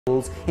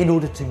in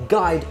order to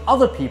guide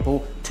other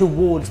people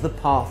towards the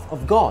path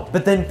of God.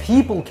 But then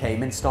people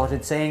came and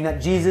started saying that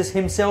Jesus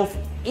himself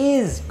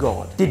is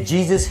God. Did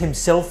Jesus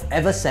himself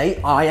ever say,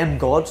 I am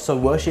God, so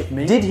worship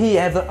me? Did he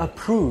ever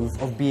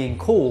approve of being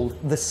called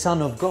the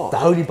Son of God? The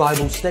Holy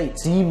Bible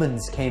states,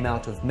 demons came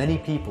out of many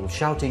people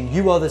shouting,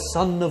 you are the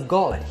Son of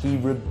God. But he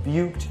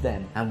rebuked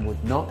them and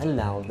would not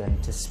allow them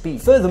to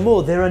speak.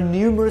 Furthermore, there are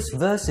numerous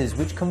verses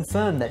which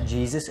confirm that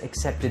Jesus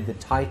accepted the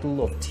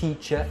title of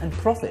teacher and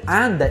prophet,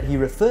 and that he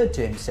referred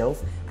to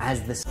himself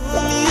as the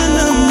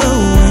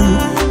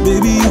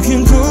Baby, you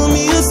can call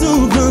me a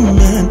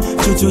Superman.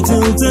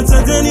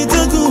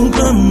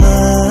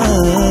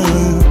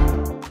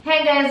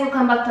 Hey guys,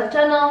 welcome back to our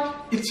channel.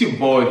 It's your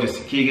boy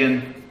Jesse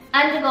Keegan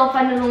And you go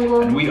Fanny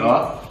and we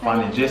are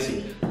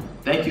Fanny&jessy.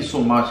 Thank you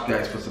so much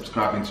guys for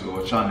subscribing to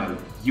our channel.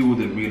 You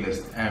the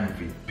realest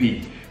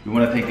MVP. We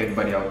want to thank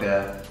everybody out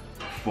there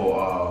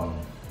for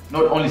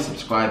not only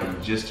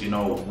subscribing, just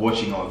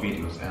watching our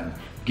videos and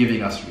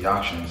giving us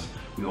reactions.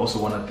 We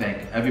also want to thank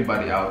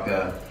everybody out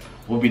there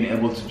who've been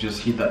able to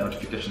just hit that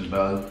notification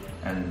bell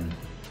and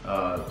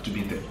to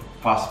be the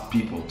first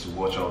people to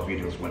watch our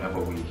videos whenever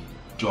we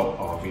drop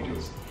our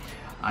videos.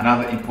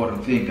 Another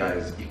important thing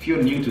guys, if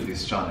you're new to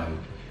this channel,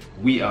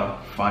 we are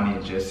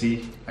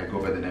Fanny&jessy. I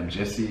go by the name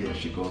Jesse and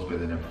she goes by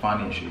the name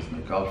Fanny. She's my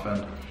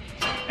girlfriend.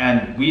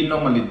 And we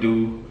normally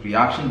do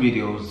reaction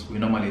videos, we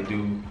normally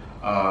do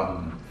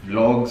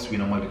vlogs, we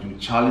normally do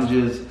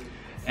challenges.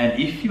 And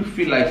if you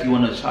feel like you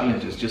want to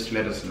challenge us, just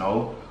let us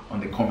know on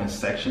the comment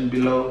section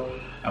below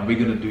and we're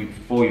going to do it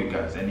for you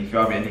guys. And if you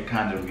have any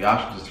kind of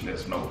reaction, just let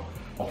us know.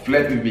 Of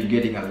late, we've been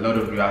getting a lot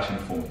of reaction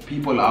from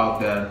people out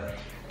there.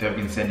 They've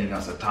been sending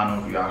us a ton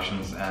of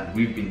reactions and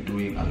we've been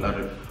doing a lot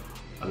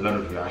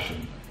of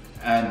reaction.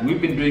 And we've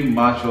been doing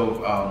much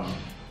of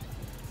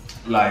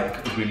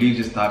like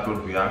religious type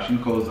of reaction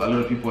because a lot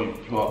of people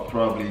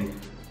probably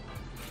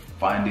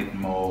find it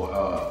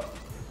more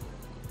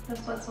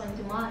that's what's on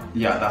demand.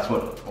 Yeah, that's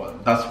what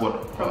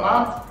from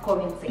our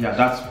comment section. Yeah,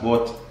 that's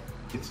what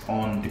it's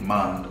on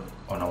demand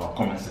on our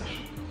comment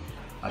section,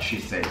 as she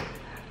said.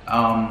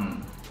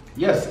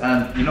 Yes,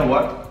 and you know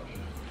what?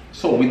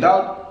 So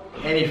without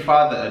any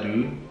further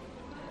ado,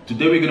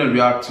 today we're gonna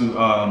react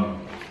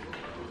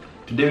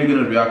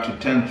to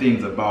 10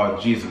 things about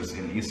Jesus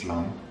in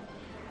Islam.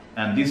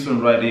 And this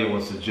one right here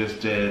was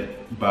suggested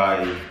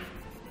by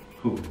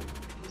who?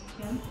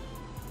 Yeah.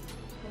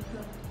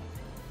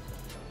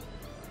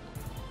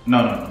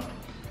 No.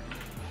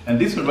 And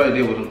this one right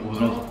there was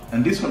not.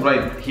 And this one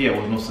right here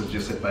was not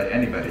suggested by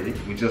anybody.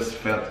 We just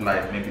felt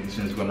like maybe this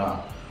one is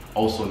gonna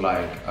also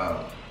like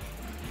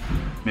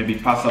maybe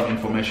pass out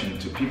information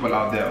to people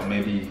out there, or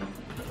maybe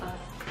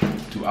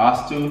to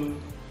us too.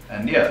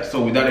 And yeah.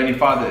 So without any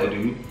further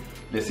ado,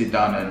 let's sit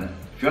down and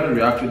if you want to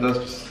react with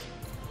us,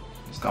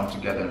 just come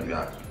together and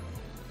react.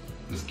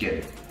 Let's get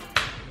it.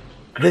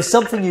 There's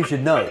something you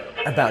should know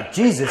about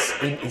Jesus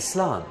in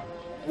Islam.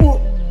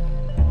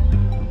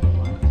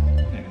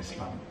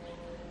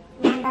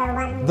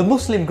 The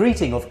Muslim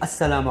greeting of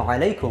Assalamu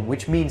alaikum,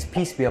 which means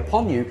peace be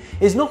upon you,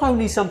 is not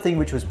only something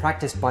which was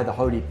practiced by the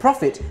Holy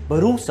Prophet,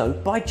 but also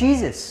by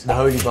Jesus. The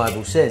Holy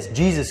Bible says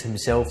Jesus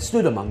himself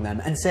stood among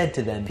them and said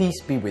to them, peace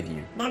be with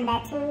you.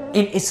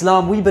 In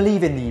Islam, we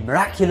believe in the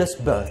miraculous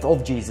birth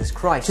of Jesus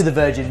Christ to the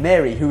Virgin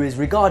Mary, who is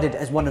regarded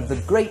as one of the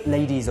great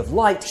ladies of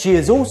light. She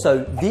is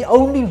also the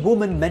only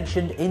woman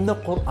mentioned in the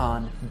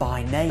Quran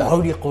by name. The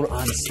Holy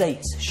Quran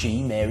states,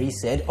 she, Mary,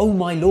 said, "O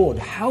my Lord,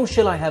 how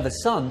shall I have a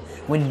son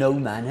when no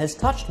man has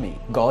touched me?"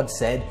 God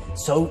said,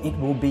 "So it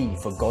will be,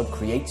 for God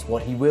creates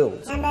what he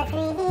wills."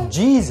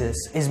 Jesus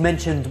is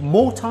mentioned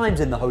more times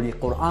in the Holy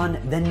Quran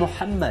than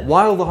Muhammad.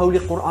 While the Holy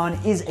Quran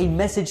is a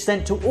message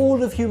sent to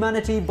all of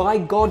humanity by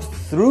God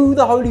through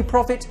the Holy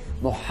Prophet,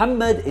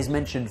 Muhammad is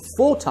mentioned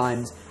 4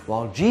 times,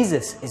 while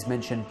Jesus is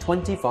mentioned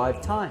 25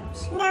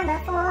 times. Number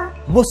 4.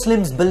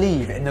 Muslims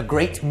believe in the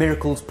great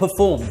miracles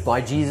performed by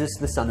Jesus,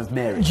 the Son of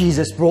Mary.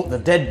 Jesus brought the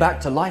dead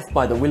back to life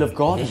by the will of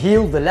God, he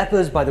healed the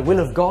lepers by the will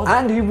of God,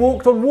 and he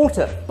walked on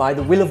water by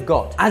the will of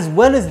God. As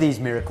well as these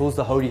miracles,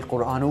 the Holy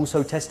Quran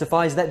also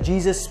testifies that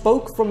Jesus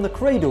spoke from the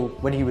cradle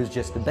when he was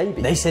just a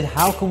baby. They said,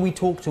 "How can we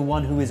talk to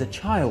one who is a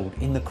child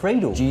in the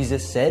cradle?"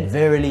 Jesus said,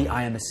 "Verily,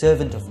 I am a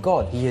servant of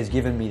God. He has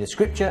given me the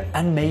scripture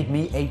and made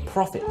me a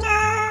prophet."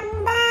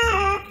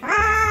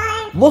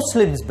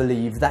 Muslims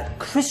believe that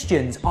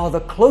Christians are the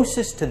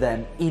closest to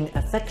them in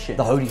affection.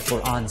 The Holy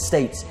Quran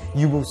states,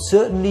 "You will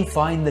certainly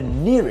find the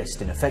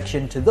nearest in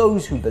affection to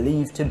those who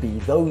believe to be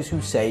those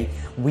who say,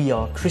 'We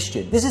are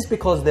Christian.'" This is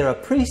because there are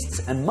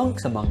priests and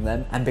monks among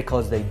them and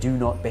because they do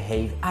not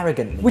behave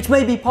arrogantly, which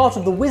may be part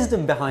of the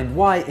wisdom behind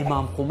why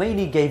Imam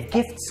Khomeini gave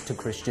gifts to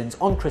Christians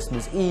on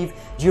Christmas Eve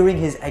during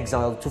his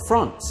exile to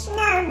France.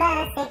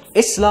 Number 6.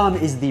 Islam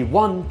is the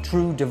one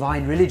true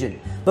divine religion.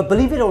 But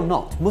believe it or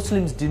not,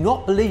 Muslims do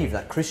not believe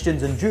that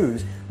Christians and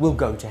Jews will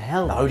go to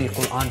hell. The Holy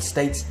Quran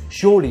states,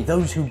 surely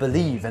those who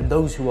believe and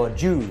those who are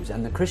Jews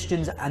and the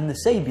Christians and the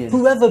Sabians,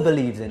 whoever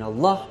believes in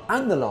Allah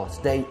and the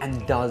last day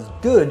and does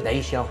good,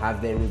 they shall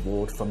have their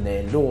reward from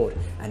their Lord,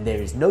 and there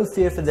is no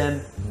fear for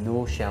them,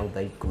 nor shall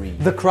they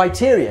grieve. The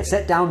criteria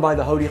set down by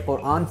the Holy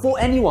Quran for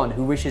anyone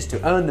who wishes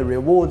to earn the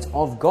rewards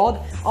of God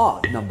are: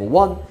 number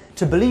 1,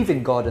 to believe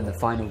in God and the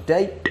final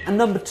day, and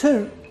number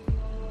 2,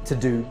 to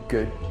do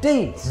good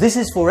deeds. This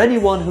is for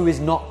anyone who is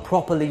not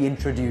properly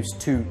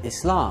introduced to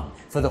Islam.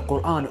 For the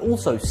Quran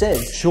also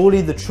says,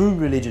 surely the true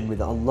religion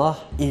with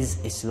Allah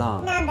is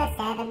Islam. Number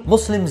 7.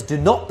 Muslims do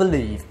not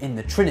believe in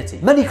the Trinity.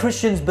 Many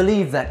Christians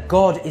believe that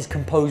God is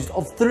composed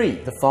of 3,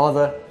 the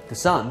Father, the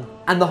Son,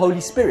 and the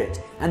Holy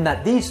Spirit, and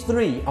that these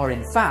 3 are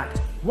in fact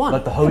one.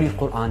 But the Holy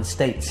Quran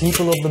states,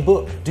 people of the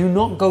book, do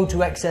not go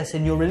to excess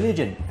in your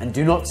religion and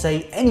do not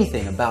say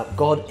anything about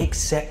God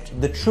except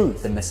the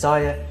truth. The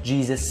Messiah,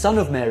 Jesus, son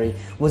of Mary,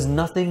 was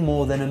nothing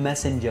more than a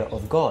messenger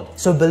of God.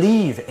 So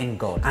believe in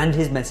God and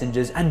his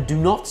messengers and do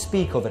not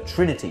speak of a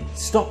trinity.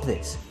 Stop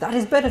this. That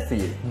is better for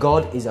you.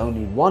 God is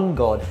only one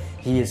God.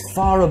 He is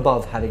far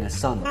above having a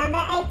son.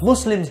 Number 8.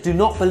 Muslims do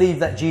not believe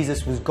that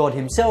Jesus was God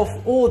himself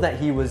or that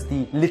he was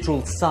the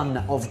literal son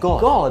of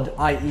God. God,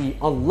 i.e.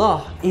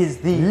 Allah, is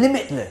the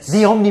limitless,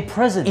 the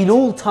omnipresent, in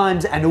all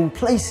times and all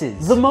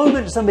places. The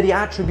moment somebody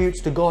attributes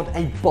to God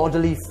a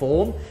bodily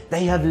form,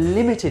 they have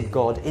limited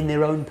God in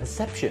their own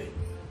perception.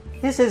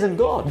 This isn't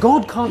God.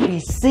 God can't be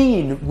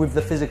seen with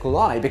the physical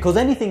eye because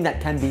anything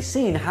that can be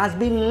seen has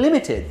been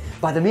limited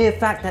by the mere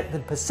fact that the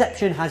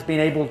perception has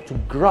been able to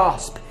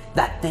grasp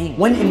that thing.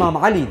 When Imam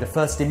Ali, the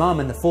first Imam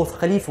and the 4th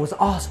Caliph, was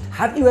asked,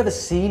 have you ever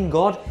seen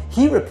God?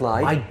 He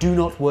replied, I do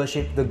not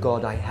worship the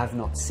God I have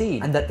not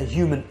seen, and that the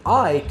human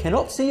eye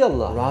cannot see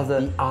Allah.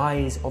 Rather, the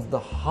eyes of the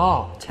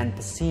heart can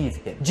perceive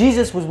him.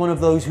 Jesus was one of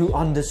those who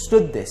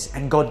understood this,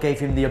 and God gave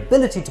him the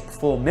ability to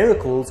perform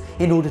miracles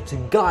in order to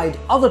guide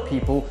other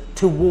people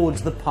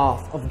towards the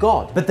path of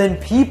God. But then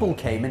people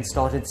came and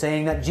started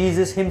saying that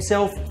Jesus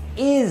himself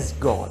is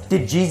God.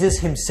 Did Jesus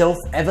himself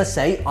ever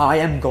say, I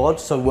am God,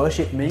 so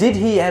worship me? Did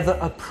he ever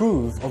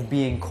approve of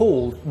being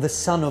called the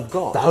Son of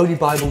God? The Holy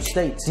Bible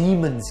states,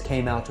 demons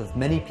came out of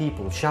many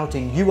people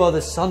shouting, you are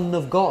the Son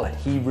of God. But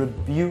he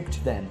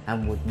rebuked them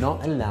and would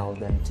not allow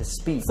them to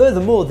speak.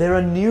 Furthermore, there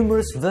are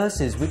numerous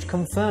verses which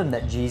confirm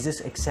that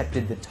Jesus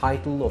accepted the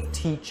title of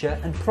teacher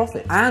and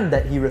prophet, and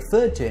that he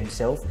referred to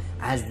himself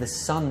as the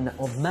Son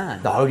of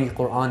Man. The Holy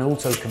Quran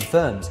also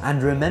confirms,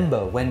 and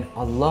remember when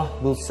Allah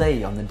will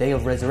say on the day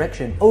of resurrection,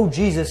 O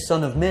Jesus,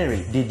 son of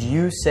Mary, did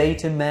you say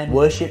to men,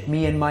 worship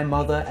me and my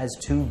mother as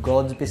 2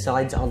 gods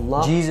besides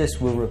Allah?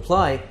 Jesus will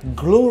reply,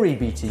 glory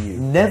be to you.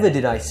 Never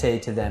did I say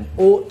to them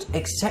aught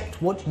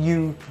except what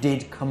you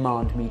did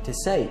command me to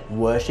say.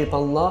 Worship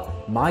Allah,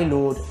 my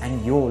Lord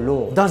and your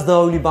Lord. Does the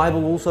Holy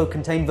Bible also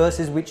contain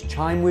verses which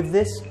chime with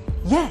this?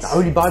 Yes. The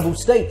Holy Bible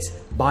states,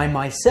 by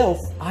myself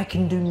I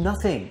can do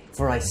nothing,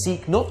 for I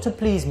seek not to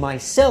please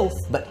myself,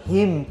 but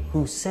him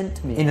who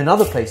sent me. In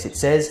another place it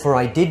says, for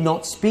I did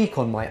not speak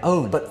on my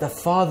own, but the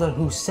Father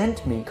who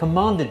sent me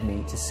commanded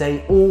me to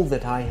say all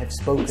that I have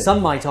spoken.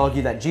 Some might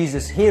argue that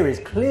Jesus here is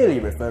clearly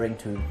referring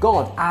to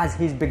God as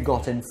his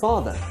begotten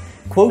Father,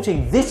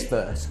 quoting this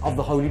verse of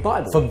the Holy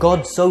Bible. For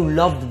God so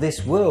loved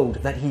this world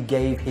that he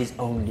gave his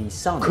only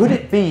son. Could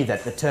it be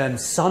that the term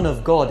Son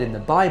of God in the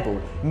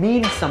Bible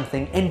means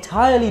something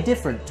entirely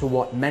different to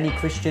what many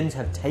Christians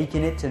have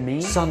taken it to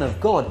mean? Son of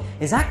God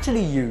is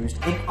actually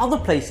used in other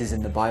places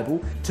in the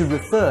Bible to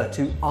refer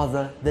to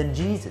other than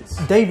Jesus.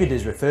 David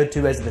is referred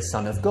to as the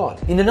Son of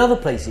God. In another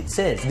place it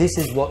says, this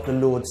is what the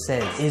Lord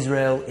says,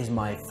 Israel is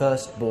my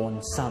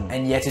firstborn son.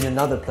 And yet in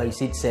another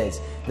place it says,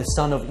 the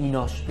son of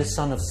Enosh, the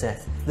son of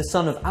Seth, the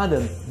son of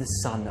Adam, the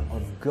Son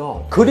of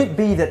God. Could it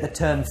be that the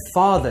term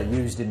Father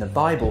used in the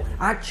Bible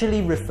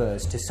actually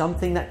refers to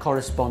something that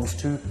corresponds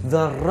to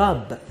the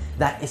Rabb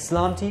that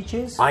Islam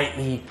teaches,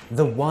 i.e.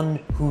 the one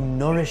who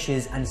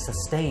nourishes and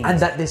sustains, and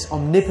that this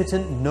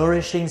omnipotent,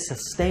 nourishing,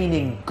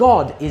 sustaining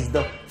God is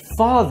the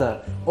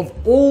Father of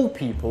all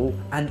people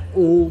and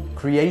all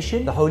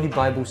creation? The Holy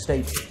Bible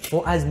states,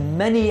 for as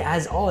many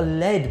as are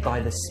led by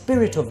the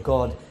Spirit of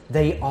God,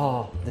 they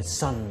are the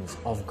sons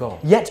of God.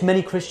 Yet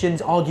many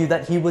Christians argue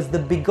that he was the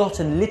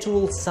begotten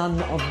literal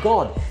son of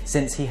God,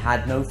 since he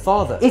had no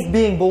father. If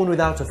being born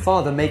without a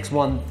father makes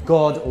one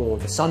God or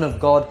the son of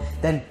God,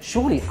 then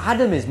surely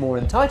Adam is more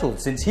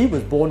entitled, since he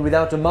was born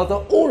without a mother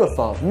or a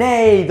father.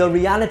 Nay, the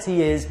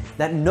reality is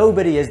that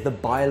nobody is the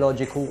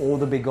biological or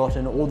the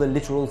begotten or the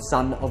literal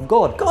son of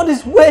God. God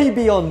is way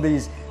beyond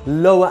these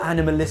lower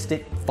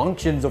animalistic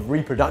functions of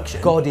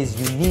reproduction. God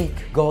is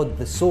unique, God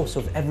the source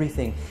of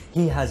everything.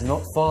 He has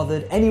not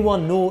fathered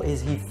anyone, nor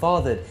is he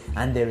fathered,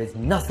 and there is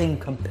nothing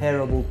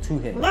comparable to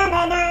him.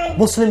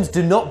 Muslims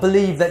do not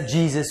believe that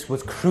Jesus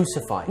was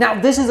crucified. Now,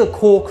 this is a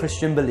core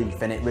Christian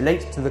belief, and it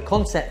relates to the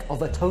concept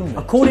of atonement.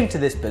 According to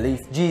this belief,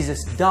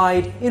 Jesus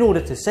died in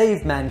order to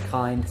save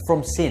mankind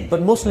from sin.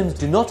 But Muslims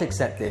do not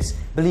accept this,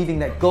 believing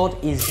that God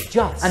is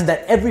just and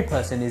that every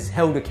person is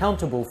held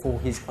accountable for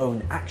his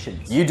own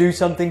actions. You do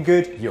something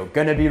good, you're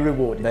gonna be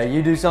rewarded. Now,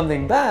 you do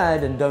something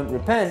bad and don't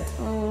repent,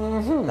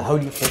 the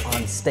Holy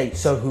Quran states,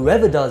 so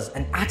whoever does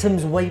an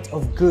atom's weight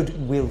of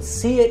good will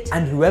see it,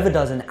 and whoever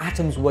does an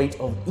atom's weight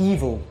of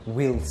evil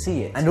will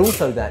see it. And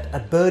also that a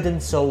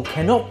burdened soul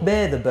cannot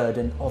bear the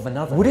burden of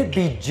another. Would it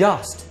be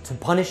just to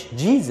punish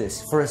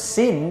Jesus for a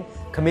sin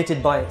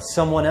committed by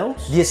someone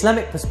else? The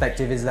Islamic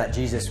perspective is that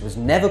Jesus was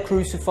never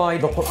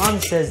crucified. The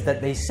Quran says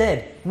that they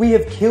said, "We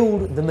have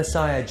killed the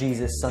Messiah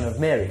Jesus, son of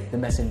Mary, the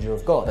messenger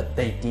of God." But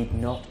they did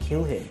not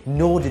kill him,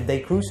 nor did they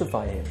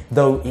crucify him,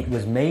 though it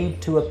was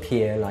made to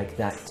appear like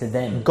that to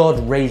them. God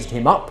raised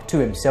him up to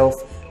himself.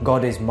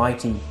 God is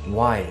mighty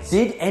wise.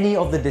 Did any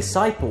of the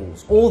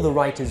disciples or the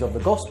writers of the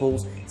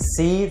Gospels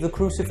see the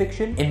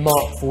crucifixion? In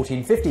Mark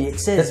 14:50 it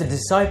says that the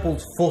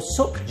disciples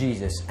forsook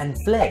Jesus and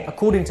fled.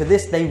 According to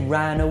this, they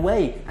ran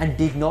away and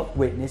did not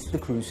witness the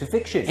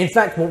crucifixion. In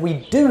fact, what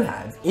we do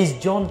have is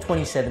John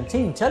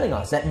 20:17 telling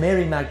us that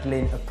Mary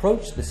Magdalene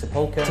approached the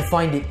sepulchre to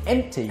find it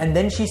empty, and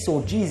then she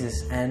saw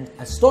Jesus and,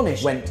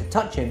 astonished, went to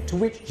touch him, to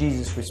which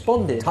Jesus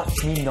responded,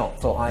 "Touch me not,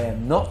 for I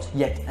am not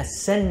yet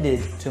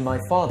ascended to my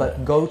Father,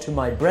 but go to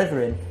my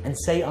brethren and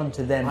say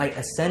unto them, I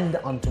ascend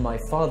unto my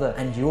Father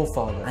and your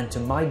Father, and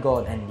to my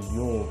God and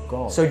your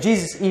God." So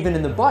Jesus, even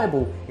in the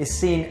Bible, is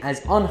seen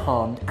as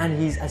unharmed, and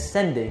he's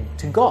ascending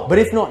to God. But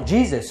if not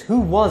Jesus, who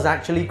was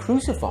actually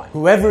crucified?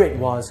 Whoever it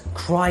was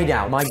cried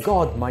out, my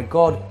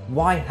God,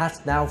 why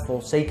hast thou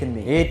forsaken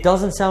me?" It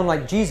doesn't sound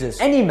like Jesus.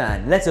 Any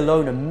man, let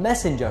alone a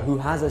messenger who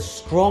has a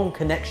strong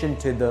connection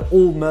to the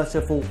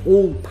all-merciful,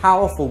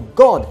 all-powerful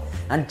God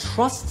and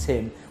trusts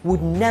him,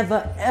 would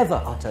never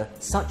ever utter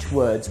such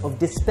words of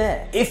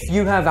despair. If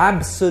you have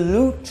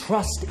absolute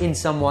trust in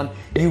someone,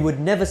 you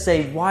would never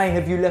say, "Why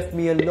have you left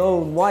me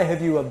alone? Why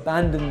have you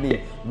abandoned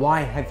me?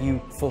 Why have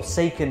you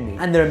forsaken me?"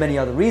 And there are many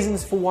other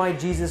reasons for why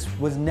Jesus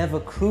was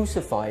never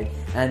crucified,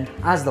 and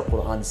as the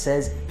Quran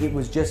says, it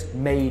was just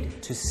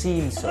made to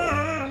seem so.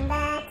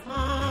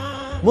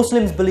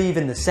 Muslims believe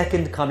in the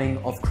second coming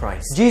of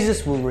Christ.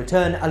 Jesus will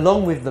return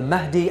along with the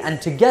Mahdi,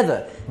 and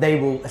together they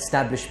will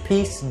establish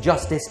peace,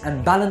 justice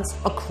and balance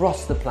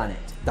across the planet.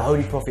 The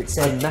Holy Prophet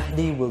said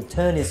Mahdi will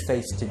turn his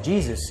face to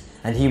Jesus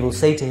and he will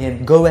say to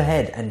him, "Go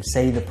ahead and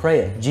say the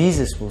prayer."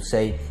 Jesus will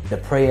say, "The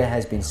prayer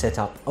has been set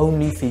up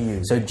only for you."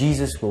 So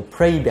Jesus will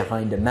pray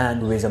behind a man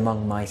who is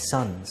among my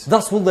sons.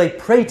 Thus will they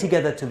pray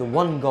together to the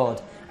one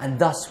God, and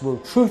thus will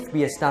truth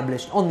be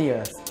established on the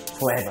earth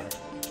forever.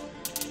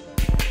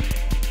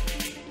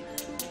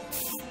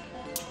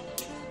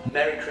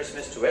 Merry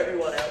Christmas to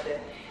everyone out there.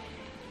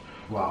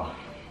 Wow,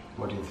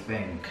 what do you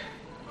think?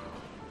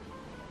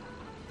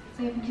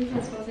 So if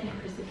Jesus wasn't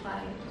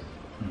crucified,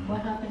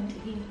 what happened to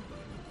him?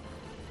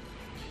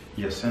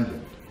 He ascended.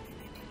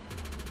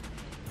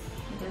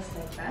 Just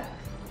like that?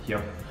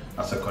 Yep,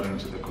 that's according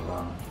to the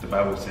Quran. The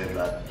Bible said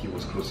that he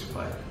was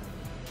crucified.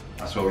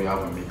 That's why we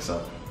have a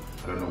mix-up.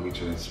 I don't know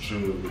which one is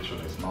true, which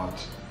one is not.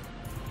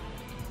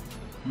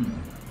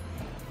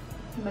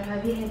 But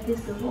have you heard this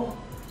before?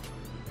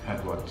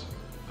 Had what?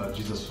 That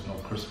Jesus was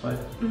not crucified?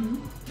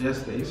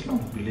 Yes, the Islam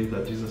believe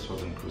that Jesus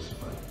wasn't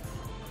crucified,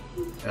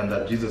 and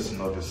that Jesus is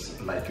not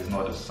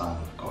the Son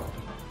of God,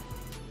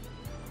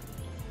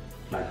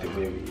 like the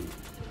way we.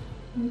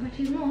 But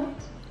he's not.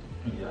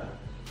 Yeah,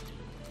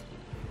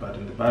 but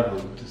in the Bible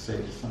to say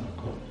the Son of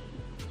God.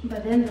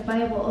 But then the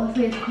Bible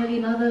also is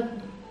calling other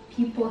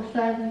people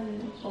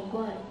sons of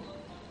God.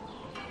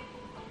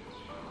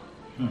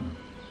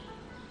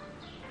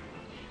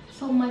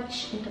 So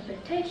much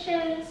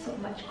interpretation, so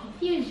much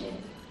confusion.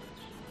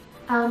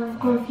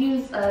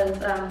 Confused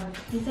as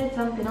he said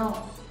something else.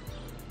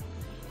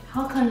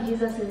 How come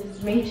Jesus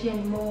is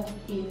mentioned more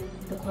in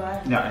the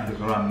Quran? Yeah, in the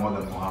Quran more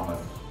than Muhammad.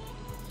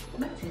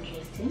 That's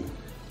interesting.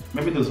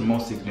 Maybe there's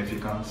more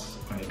significance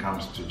when it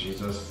comes to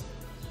Jesus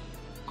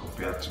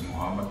compared to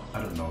Muhammad. I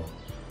don't know.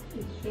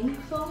 You think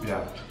so?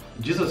 Yeah,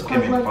 Jesus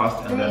came in first,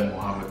 and then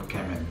Muhammad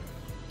came in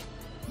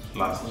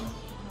last.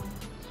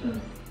 Yeah.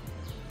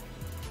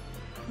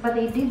 But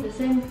they did the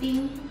same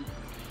thing.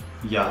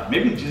 Yeah,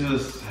 maybe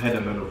Jesus had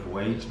a lot of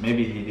weight.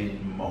 Maybe he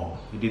did more.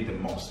 He did the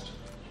most.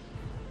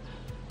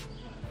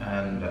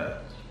 And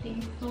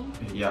Think so?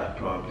 yeah,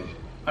 probably.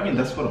 I mean,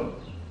 that's what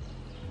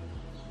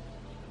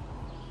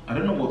I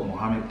don't know what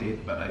Muhammad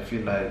did, but I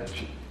feel like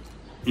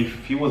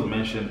if he was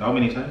mentioned, how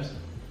many times?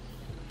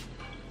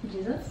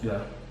 Jesus?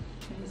 Yeah.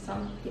 Maybe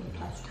something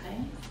plus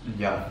times.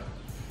 Yeah,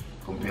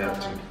 compared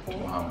to 4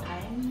 Muhammad.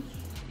 times.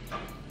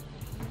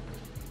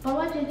 But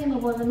what do you think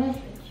about the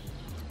message?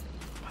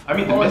 I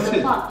mean, the or message.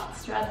 the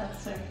facts, rather,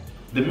 sorry.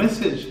 The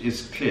message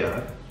is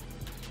clear.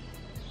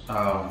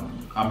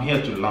 I'm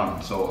here to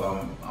learn, so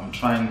I'm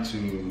trying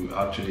to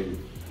actually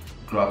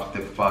grasp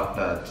the fact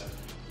that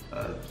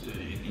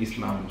in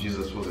Islam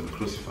Jesus wasn't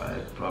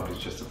crucified, probably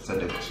just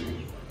ascended to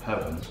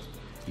heaven.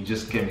 He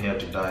just came here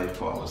to die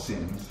for our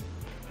sins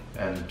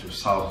and to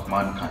serve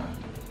mankind.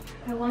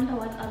 I wonder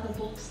what other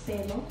books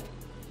say, no?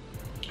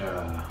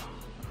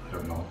 I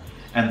don't know.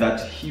 And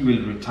that he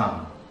will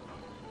return.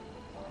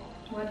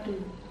 What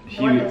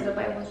does the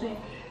Bible say?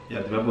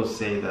 Yeah, the Bible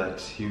say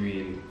that he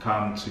will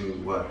come to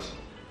what?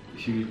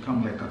 He will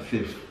come like a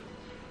thief.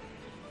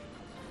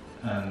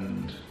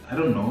 And I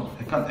don't know.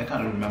 I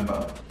can't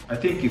remember. I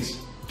think it's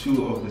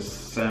two of the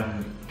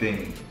same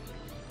thing.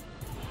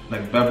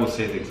 Like the Bible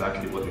says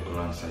exactly what the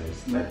Quran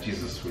says, that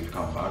Jesus will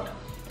come back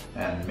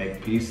and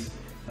make peace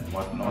and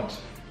whatnot.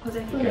 Because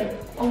I feel like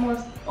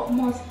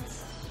almost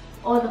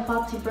all the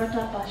facts you brought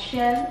up are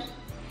shared.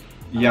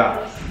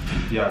 Yeah.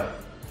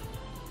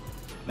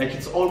 Like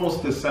it's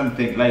almost the same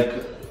thing. Like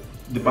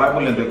the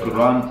Bible and the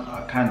Quran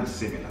are kind of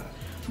similar.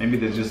 Maybe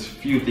there's just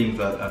few things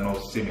that are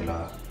not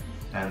similar,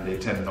 and they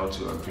tend not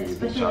to agree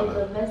with each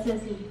other. Especially the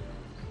verses he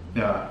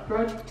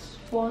brought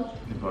forth,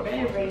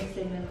 very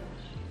similar.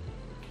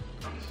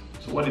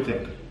 So what do you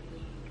think?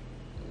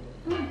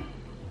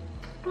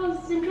 It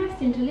was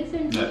interesting to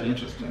listen to. Yeah,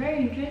 interesting.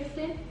 Very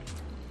interesting.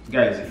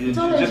 Guys, it's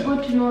always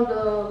good to know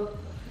the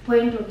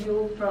point of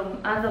view from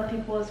other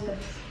people's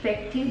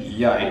perspectives.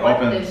 Yeah, it what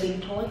opens. They've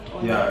been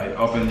taught. Yeah, it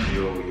opens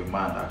your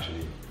mind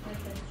actually.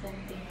 That's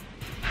something.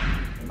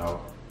 You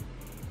know.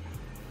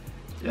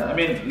 Yeah, I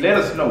mean, let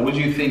us know. What do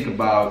you think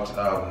about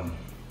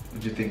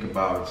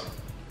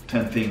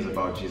 10 things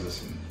about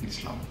Jesus in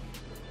Islam?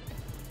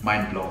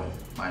 Mind blowing.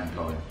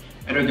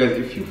 Anyway, guys,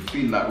 if you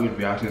feel that we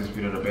reacted to this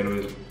video in a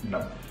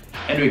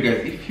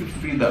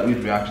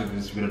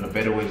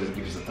better way, just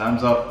give us a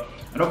thumbs up.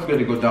 And don't forget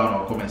to go down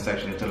our comment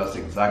section and tell us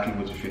exactly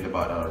what you feel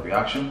about our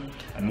reaction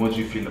and what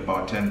you feel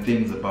about 10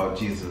 things about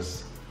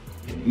Jesus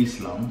in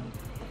Islam.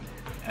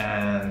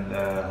 And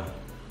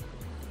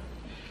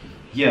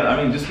yeah,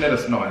 I mean, just let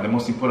us know. And the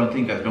most important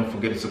thing, guys, don't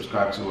forget to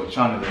subscribe to our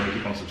channel. Then we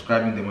keep on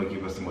subscribing, then will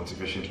give us the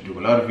motivation to do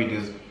a lot of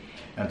videos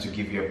and to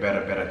give you a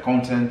better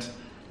content.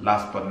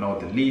 Last but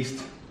not the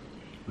least,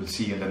 we'll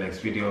see you in the next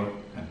video,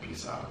 and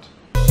peace out.